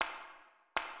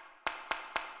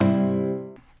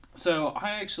So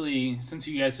I actually, since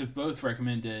you guys have both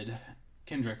recommended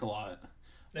Kendrick a lot,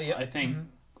 Yep. I think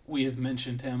we have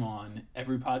mentioned him on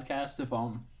every podcast, if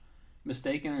I'm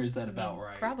mistaken, or is that about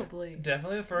right? Probably.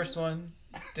 Definitely the first one.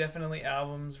 Definitely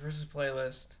albums versus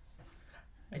playlist.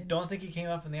 I don't think he came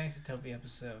up in the Isotopia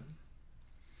episode.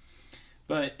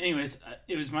 But anyways,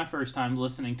 it was my first time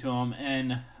listening to him,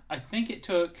 and I think it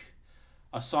took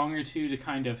a song or two to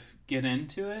kind of get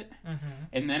into it. Mm-hmm.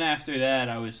 And then after that,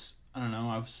 I was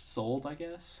sold, I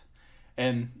guess.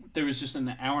 And there was just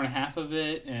an hour and a half of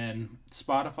it, and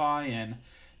Spotify, and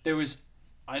there was,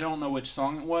 I don't know which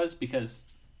song it was because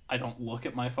I don't look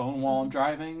at my phone while I'm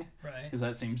driving, Right. because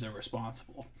that seems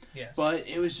irresponsible. Yes. But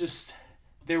it was just,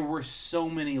 there were so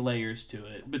many layers to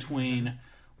it between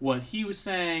what he was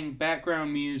saying,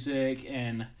 background music,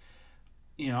 and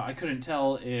I couldn't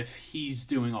tell if he's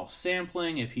doing all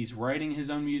sampling, if he's writing his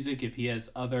own music, if he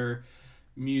has other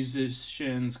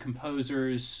musicians,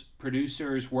 composers,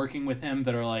 producers working with him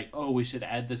that are like, oh, we should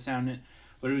add this sound in.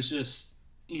 But it was just,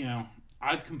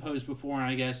 I've composed before, and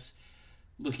I guess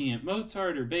looking at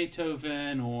Mozart or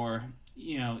Beethoven or,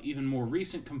 even more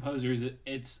recent composers,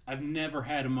 I've never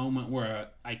had a moment where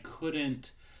I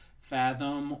couldn't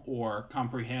fathom or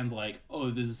comprehend, like, oh,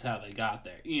 this is how they got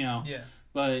there, Yeah.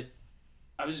 But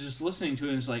I was just listening to it,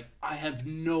 and it's like, I have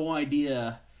no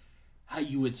idea how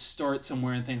you would start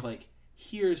somewhere and think, like,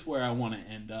 here's where I want to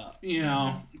end up,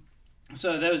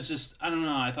 So that was just, I don't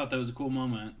know, I thought that was a cool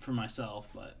moment for myself,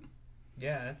 but...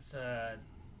 Yeah, that's,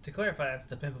 to clarify, that's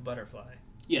To Pimp a Butterfly.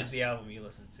 Yes. Is the album you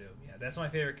listen to. Yeah, that's my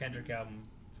favorite Kendrick album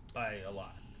by a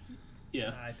lot.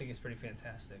 Yeah. I think it's pretty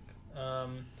fantastic.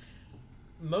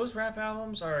 Most rap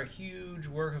albums are a huge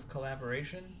work of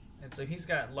collaboration, and so he's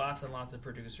got lots and lots of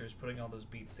producers putting all those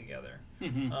beats together.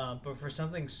 Mm-hmm. But for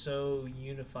something so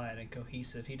unified and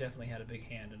cohesive, he definitely had a big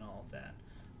hand in all of that.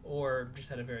 Or just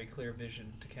had a very clear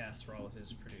vision to cast for all of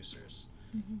his producers.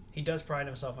 Mm-hmm. He does pride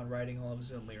himself on writing all of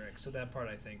his own lyrics, so that part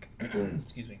I think,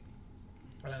 excuse me,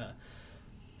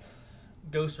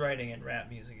 ghostwriting in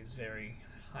rap music is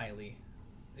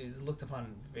looked upon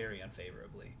very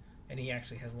unfavorably. And he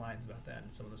actually has lines about that in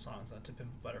some of the songs on To Pimp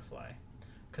a Butterfly.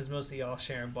 Because mostly y'all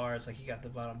sharing bars like he got the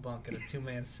bottom bunk in a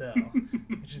two-man cell,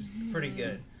 which is pretty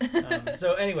good.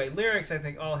 So anyway, lyrics, I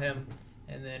think all him,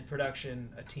 and then production,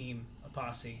 a team, a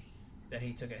posse that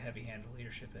he took a heavy hand of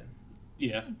leadership in.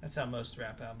 Yeah. That's how most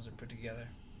rap albums are put together.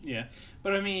 Yeah.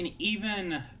 But I mean,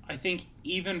 I think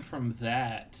even from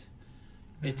that,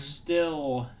 it's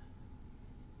still,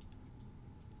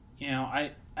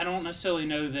 I don't necessarily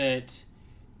know that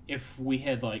if we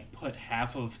had, like, put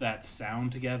half of that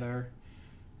sound together,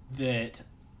 that,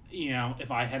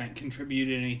 if I hadn't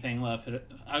contributed anything left,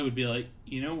 I would be like,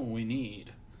 what we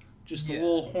need? Just a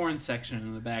little horn section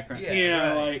in the background.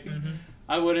 Right.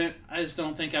 I just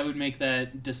don't think I would make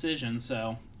that decision,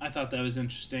 so I thought that was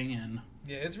interesting, and...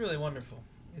 Yeah, it's really wonderful.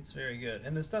 It's very good.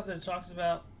 And the stuff that it talks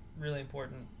about, really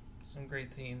important. Some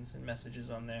great themes and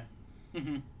messages on there.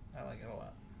 Mm-hmm. I like it a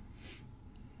lot.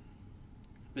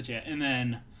 But yeah, and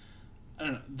then, I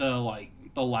don't know,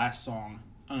 the last song,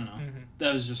 I don't know,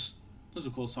 that was a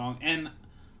cool song, and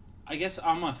I guess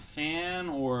I'm a fan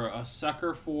or a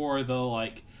sucker for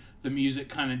the music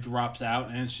kind of drops out,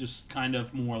 and it's just kind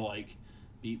of more like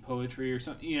beat poetry or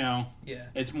something, Yeah.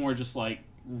 It's more just like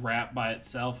rap by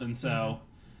itself, and so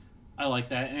I like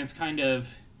that, and it's kind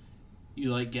of,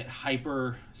 you get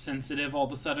hyper sensitive all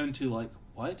of a sudden to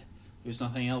what? There's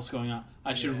nothing else going on.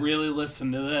 I should really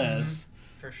listen to this.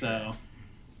 For sure. So,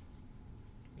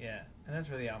 yeah, and that's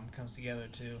where the album comes together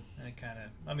too. And it kind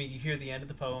of, you hear the end of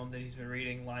the poem that he's been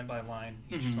reading line by line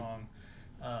each song,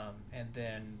 and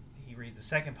then he reads a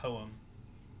second poem,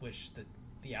 which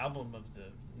the album of the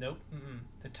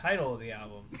title of the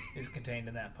album is contained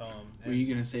in that poem. Were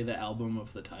you gonna say the album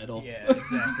of the title? Yeah,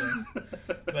 exactly.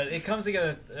 But it comes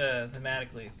together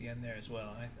thematically at the end there as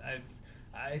well.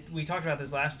 We talked about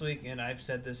this last week, and I've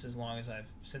said this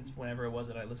since whenever it was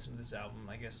that I listened to this album,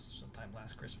 I guess sometime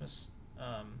last Christmas.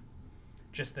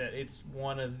 Just that it's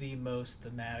one of the most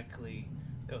thematically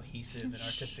cohesive and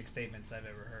artistic statements I've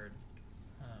ever heard.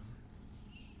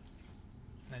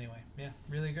 Anyway, yeah,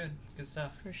 really good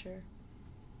stuff. For sure.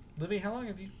 Libby, how long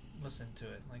have you listened to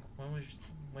it?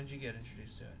 When did you get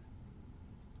introduced to it?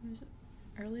 It was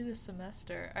early this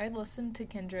semester. I listened to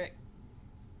Kendrick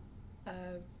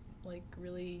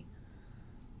really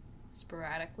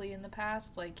sporadically in the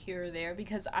past, here or there,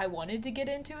 because I wanted to get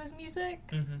into his music,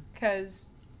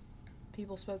 because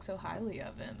people spoke so highly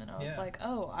of him, and I was like,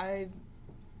 oh, I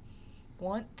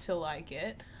want to like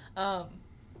it. But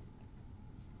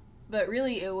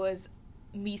really it was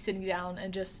me sitting down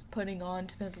and just putting on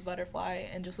To Pimp a Butterfly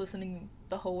and just listening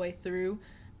the whole way through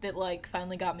that, like,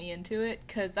 finally got me into it,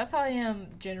 because that's how I am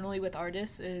generally with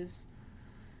artists, is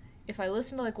if I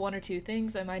listen to, like, one or two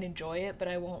things, I might enjoy it, but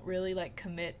I won't really, like,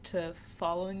 commit to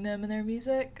following them and their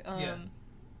music.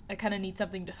 I kind of need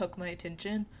something to hook my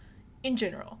attention in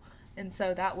general. And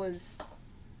so that was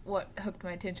what hooked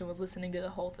my attention, was listening to the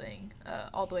whole thing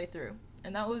all the way through.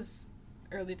 And that was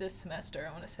early this semester,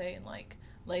 I want to say, in, like,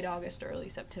 late August, early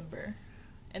September.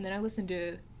 And then I listened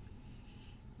to,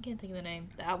 I can't think of the name,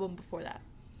 the album before that.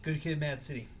 Good Kid, Mad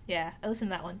City. Yeah, I listened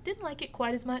to that one. Didn't like it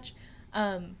quite as much.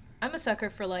 I'm a sucker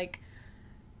for, like,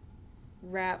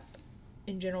 rap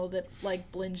in general that,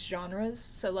 like, blends genres.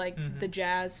 So, like, the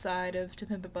jazz side of To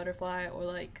Pimp a Butterfly, or,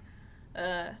 like,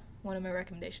 one of my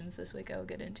recommendations this week, I will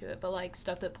get into it, but, like,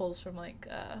 stuff that pulls from, like,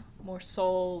 more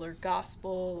soul or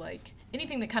gospel, like,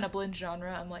 anything that kind of blends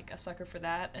genre, I'm, like, a sucker for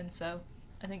that. And so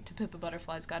I think To Pimp a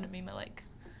Butterfly's got to be my, like...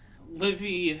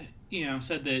 Livy,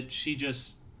 said that she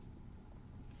just...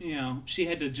 she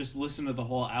had to just listen to the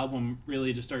whole album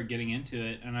really to start getting into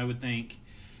it. And I would think,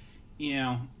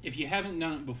 if you haven't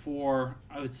done it before,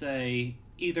 I would say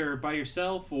either by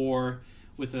yourself or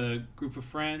with a group of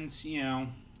friends,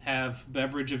 have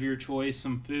beverage of your choice,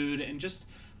 some food, and just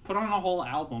put on a whole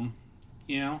album,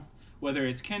 whether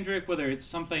it's Kendrick, whether it's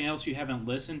something else you haven't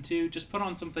listened to, just put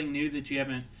on something new that you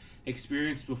haven't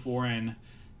experienced before. And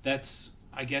that's,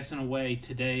 I guess, in a way,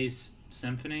 today's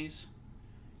symphonies.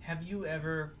 Have you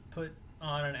ever put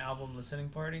on an album listening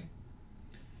party?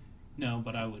 No,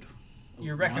 but I would.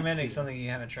 You're recommending something you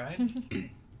haven't tried?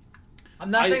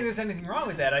 I'm not saying there's anything wrong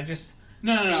with that. I just...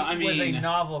 No. It was a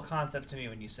novel concept to me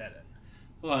when you said it.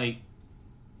 Like,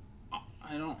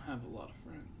 I don't have a lot of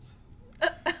friends.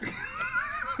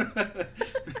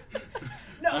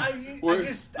 No,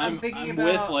 I'm thinking about...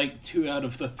 I'm with, like, 2 out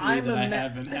of the 3 that I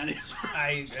haven't had his friends. I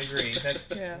agree.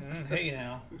 That's... Yeah. Hey,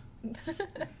 now.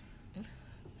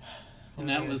 And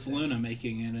that was Luna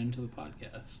making it into the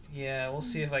podcast. Yeah, we'll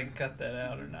see if I can cut that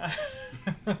out or not.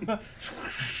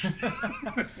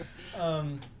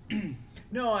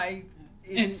 No,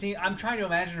 I'm trying to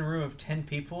imagine a room of 10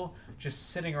 people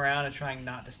just sitting around and trying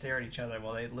not to stare at each other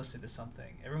while they listen to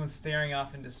something. Everyone's staring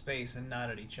off into space and not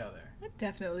at each other. I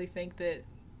definitely think that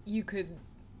you could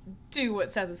do what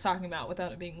Seth is talking about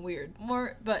without it being weird.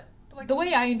 But like, the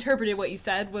way I interpreted what you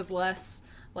said was less...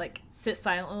 like, sit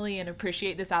silently and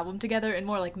appreciate this album together, and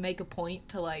more, like, make a point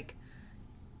to, like,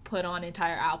 put on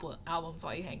entire albums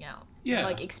while you hang out. Yeah. And,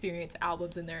 like, experience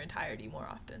albums in their entirety more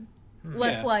often.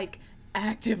 Less, like,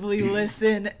 actively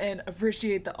listen and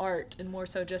appreciate the art, and more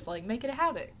so just, like, make it a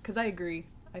habit. Because I agree.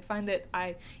 I find that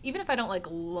even if I don't, like,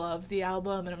 love the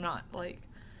album, and I'm not, like,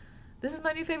 this is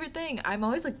my new favorite thing, I'm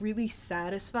always, like, really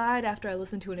satisfied after I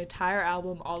listen to an entire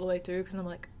album all the way through, because I'm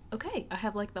like, okay, I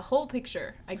have, like, the whole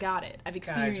picture. I got it. I've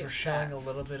experienced Guys, we're showing a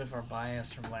little bit of our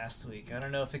bias from last week. I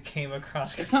don't know if it came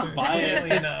across. It's not bias.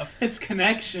 It's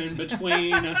connection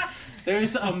between...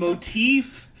 there's a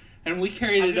motif, and we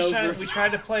carried it over. We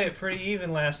tried to play it pretty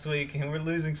even last week, and we're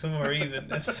losing some of our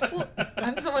evenness. Well,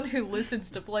 I'm someone who listens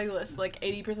to playlists, like,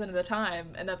 80% of the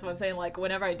time, and that's what I'm saying. Like,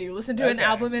 whenever I do listen to an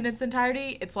album in its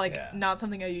entirety, it's, like, not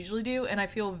something I usually do, and I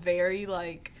feel very,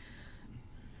 like,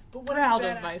 proud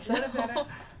of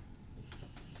myself.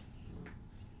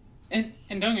 And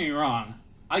don't get me wrong,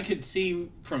 I could see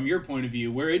from your point of view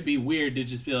where it'd be weird to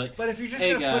just be like, but if you're just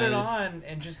gonna put it on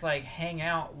and just, like, hang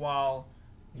out while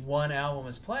one album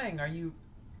is playing,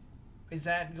 is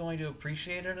that going to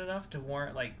appreciate it enough to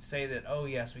warrant, like, say that, oh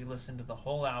yes, we listened to the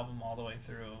whole album all the way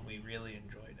through and we really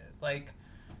enjoyed it? Like,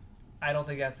 I don't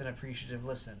think that's an appreciative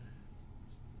listen.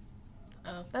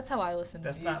 Oh, that's how I listen to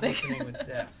music. That's not listening with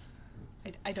depth.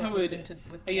 I don't listen to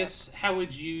with depth. I guess, how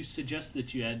would you suggest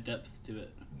that you add depth to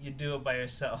it? You do it by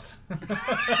yourself.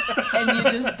 And you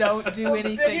just don't do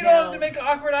anything else. Then you don't have to make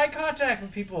awkward eye contact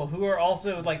with people who are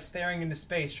also, like, staring into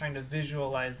space trying to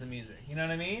visualize the music. You know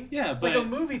what I mean? Yeah, but... like, a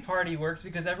movie party works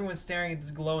because everyone's staring at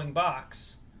this glowing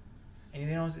box.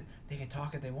 And they can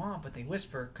talk if they want, but they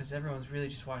whisper because everyone's really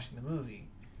just watching the movie.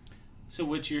 So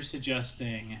what you're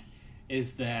suggesting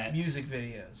is that... music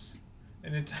videos.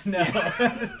 No.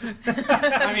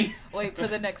 I mean, wait for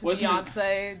the next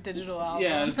Beyonce digital album.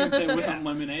 Yeah, I was gonna say, wasn't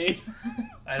Lemonade?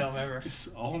 I don't remember.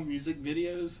 Just all music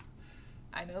videos.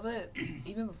 I know that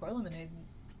even before Lemonade,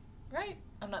 right?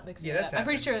 I'm not mixing it that's up. I'm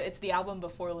pretty sure it's the album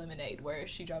before Lemonade where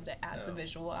she dropped it as a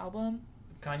visual album.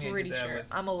 Kanye pretty did that sure.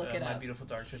 with I'm gonna look it up. My Beautiful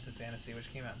Dark Twisted Fantasy,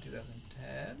 which came out in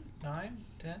 2010,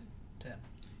 10.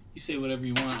 You say whatever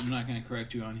you want. I'm not gonna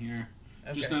correct you on here.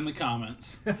 Okay. Just in the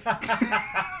comments.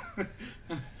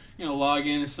 You know, log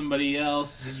in as somebody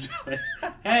else. Just be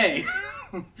like, hey.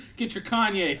 Get your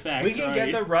Kanye facts We can right.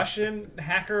 get the Russian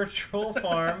hacker troll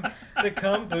farm to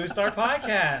come boost our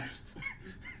podcast.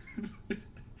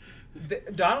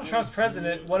 Donald Trump's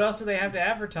president. What else do they have to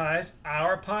advertise?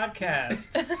 Our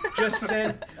podcast. Just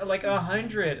send like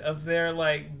 100 of their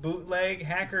like bootleg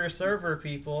hacker server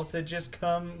people to just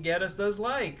come get us those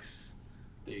likes.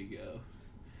 There you go.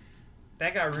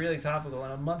 That got really topical.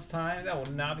 In a month's time, that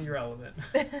will not be relevant.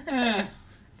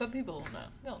 But people will know.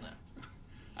 They'll know.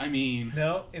 I mean,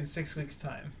 No, in 6 weeks'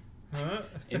 time. Huh?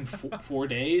 in 4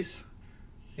 days.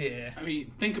 Yeah. I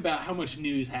mean, think about how much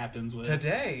news happens with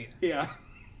Today. Yeah.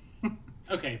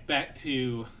 Okay, back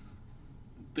to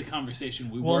the conversation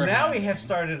we Well, were now we having. have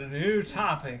started a new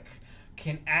topic.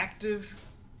 Can active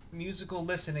musical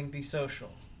listening be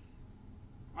social?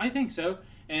 I think so.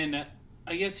 And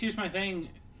I guess here's my thing.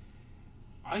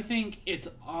 I think it's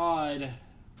odd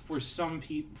for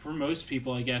for most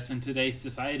people, I guess, in today's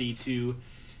society to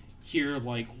hear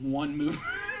like one movie.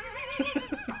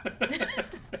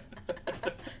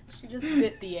 She just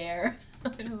bit the air.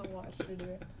 I never watched her do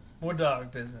it. More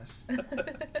dog business.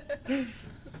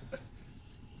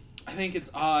 I think it's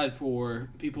odd for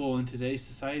people in today's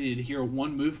society to hear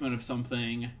one movement of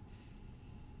something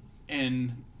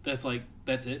and that's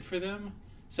it for them.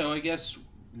 So I guess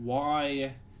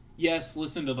yes,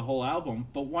 listen to the whole album,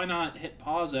 but why not hit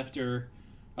pause after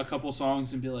a couple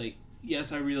songs and be like,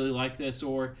 yes, I really like this,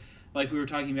 or like we were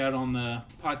talking about on the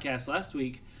podcast last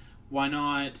week, why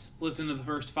not listen to the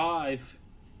first 5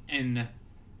 and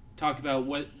talk about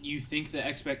what you think the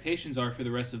expectations are for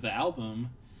the rest of the album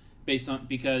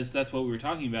because that's what we were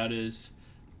talking about is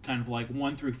kind of like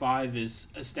 1 through 5 is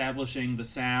establishing the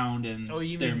sound and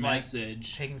You their mean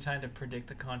message. taking time to predict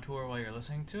the contour while you're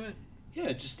listening to it?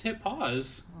 Yeah, just hit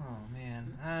pause. Oh,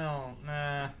 man. I don't...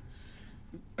 Nah.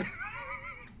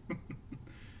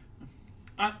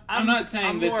 I'm not saying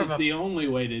I'm this more is of a- the only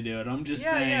way to do it. I'm just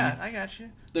saying Yeah, I got you.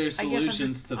 there's I guess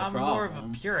solutions to the I'm problem. more of a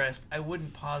purist. I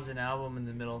wouldn't pause an album in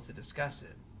the middle to discuss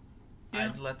it. Yeah.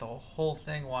 I'd let the whole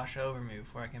thing wash over me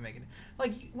before I can make it.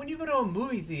 Like, when you go to a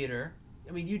movie theater,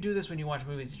 I mean, you do this when you watch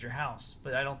movies at your house,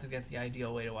 but I don't think that's the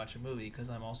ideal way to watch a movie because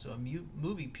I'm also a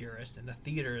movie purist and the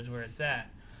theater is where it's at.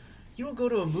 You don't go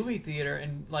to a movie theater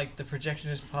and, like, the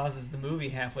projectionist pauses the movie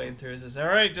halfway through and says, all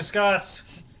right,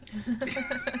 discuss.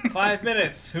 5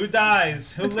 minutes. Who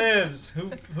dies? Who lives? Who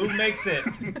makes it?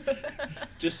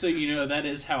 Just so you know, that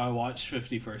is how I watched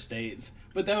 50 First Dates.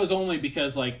 But that was only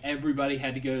because, like, everybody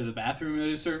had to go to the bathroom at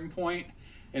a certain point.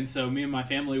 And so me and my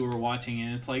family were watching it,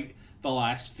 and it's, like, the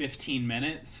last 15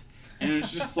 minutes. And it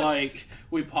was just like,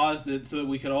 we paused it so that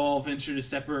we could all venture to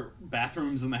separate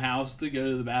bathrooms in the house to go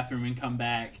to the bathroom and come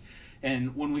back.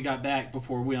 And when we got back,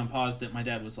 before we unpaused it, my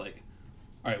dad was like,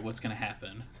 all right, what's going to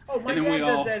happen? Oh, my And then dad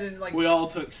does that in, like... we all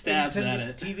took stabs in at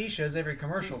it. TV shows every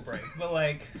commercial break, but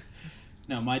like,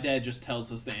 No, my dad just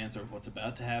tells us the answer of what's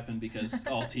about to happen because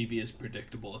all TV is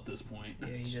predictable at this point. yeah,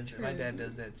 he does. My dad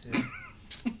does that too.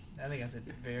 I think that's a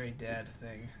very dad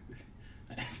thing.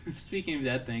 Speaking of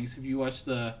dad things, have you watched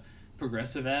the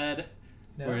Progressive ad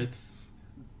No. where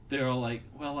they're all like,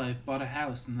 "Well, I bought a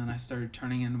house and then I started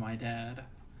turning into my dad."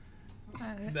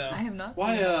 No. I have not.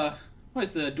 Why? Seen it. Why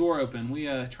is the door open? We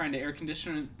trying to air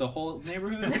condition the whole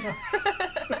neighborhood?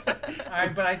 All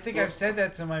right, but I think I've said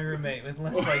that to my roommate with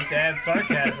less like dad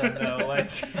sarcasm though.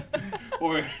 Like,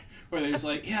 or there's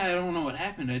like, yeah, I don't know what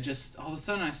happened. I just all of a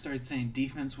sudden I started saying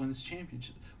defense wins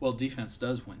championship. Well, defense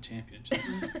does win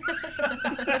championships.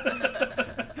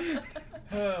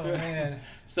 oh man.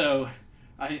 So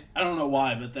I don't know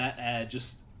why, but that ad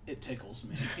just it tickles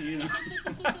me. You know?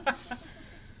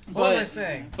 What was I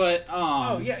saying? But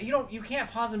Oh yeah, you can't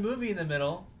pause a movie in the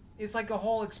middle. It's like a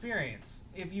whole experience.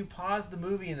 If you pause the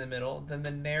movie in the middle, then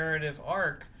the narrative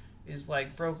arc is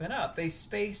like broken up. They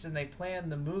space and they plan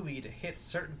the movie to hit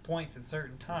certain points at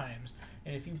certain times.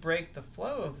 And if you break the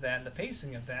flow of that and the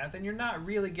pacing of that, then you're not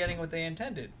really getting what they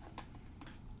intended.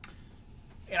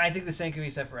 And I think the same can be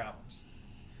said for albums.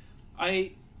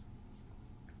 I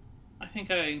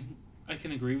think I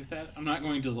can agree with that. I'm not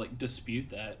going to like dispute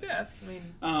that. Yeah, I mean,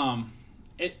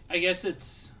 I guess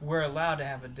it's we're allowed to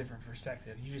have a different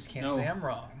perspective. You just can't say I'm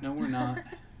wrong. no, we're not.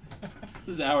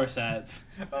 This is our Sats.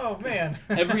 Oh man.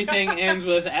 Everything ends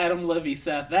with Adam Levy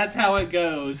Seth. That's how it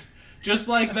goes. Just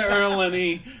like the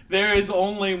Erlenny, there is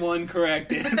only one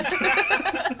correct answer.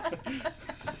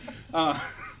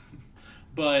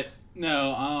 But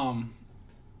no,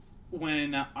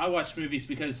 when I watch movies,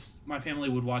 because my family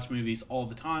would watch movies all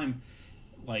the time,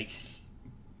 like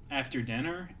after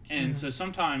dinner, and so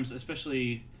sometimes,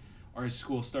 especially our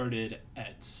school started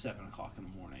at 7 o'clock in the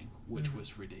morning, which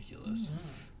was ridiculous.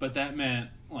 But that meant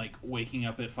like waking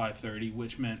up at 5:30,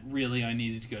 which meant really I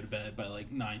needed to go to bed by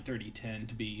like 9:30, 10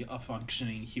 to be a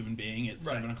functioning human being at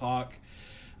 7 o'clock.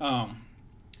 But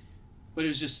it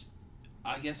was just,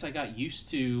 I guess I got used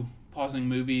to pausing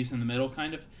movies in the middle,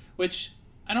 kind of, which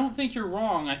I don't think you're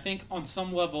wrong. I think on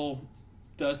some level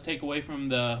does take away from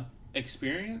the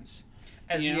experience.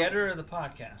 As the editor of the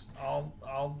podcast,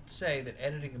 I'll say that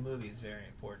editing a movie is very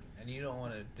important, and you don't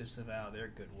want to disavow their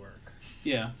good work.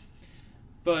 Yeah.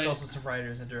 But there's also some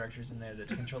writers and directors in there that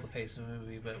control the pace of a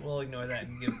movie, but we'll ignore that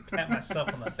and pat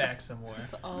myself on the back some more.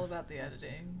 It's all about the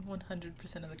editing.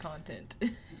 100% of the content.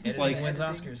 Editing like wins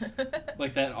Oscars.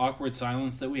 Like that awkward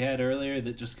silence that we had earlier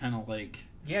that just kind of like...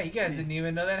 Yeah, you guys didn't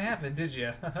even know that happened, did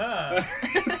you?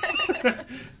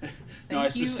 No, I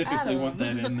specifically want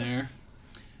that in there.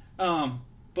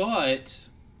 But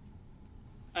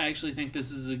I actually think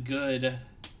this is a good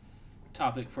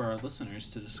topic for our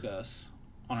listeners to discuss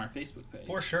on our Facebook page.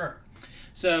 For sure.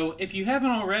 So if you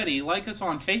haven't already, like us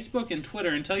on Facebook and Twitter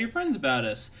and tell your friends about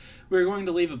us. We're going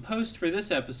to leave a post for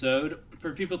this episode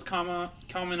for people to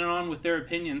comment on with their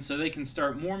opinions so they can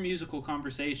start more musical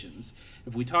conversations.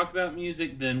 If we talk about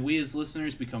music, then we as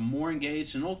listeners become more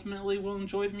engaged and ultimately will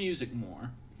enjoy the music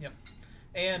more. Yep.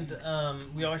 And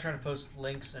we always try to post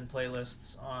links and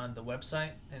playlists on the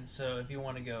website. And so if you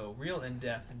want to go real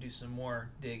in-depth and do some more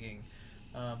digging,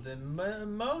 then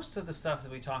most of the stuff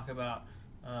that we talk about,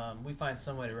 we find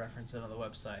some way to reference it on the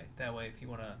website. That way, if you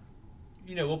want to,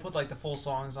 we'll put like the full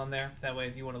songs on there. That way,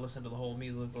 if you want to listen to the whole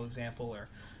musical example, or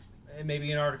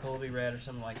maybe an article will be read or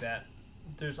something like that,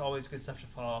 there's always good stuff to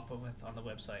follow up with on the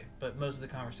website. But most of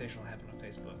the conversation will happen on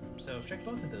Facebook. So check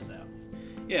both of those out.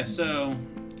 Yeah, so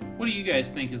what do you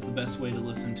guys think is the best way to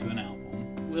listen to an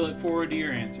album? We look forward to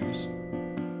your answers.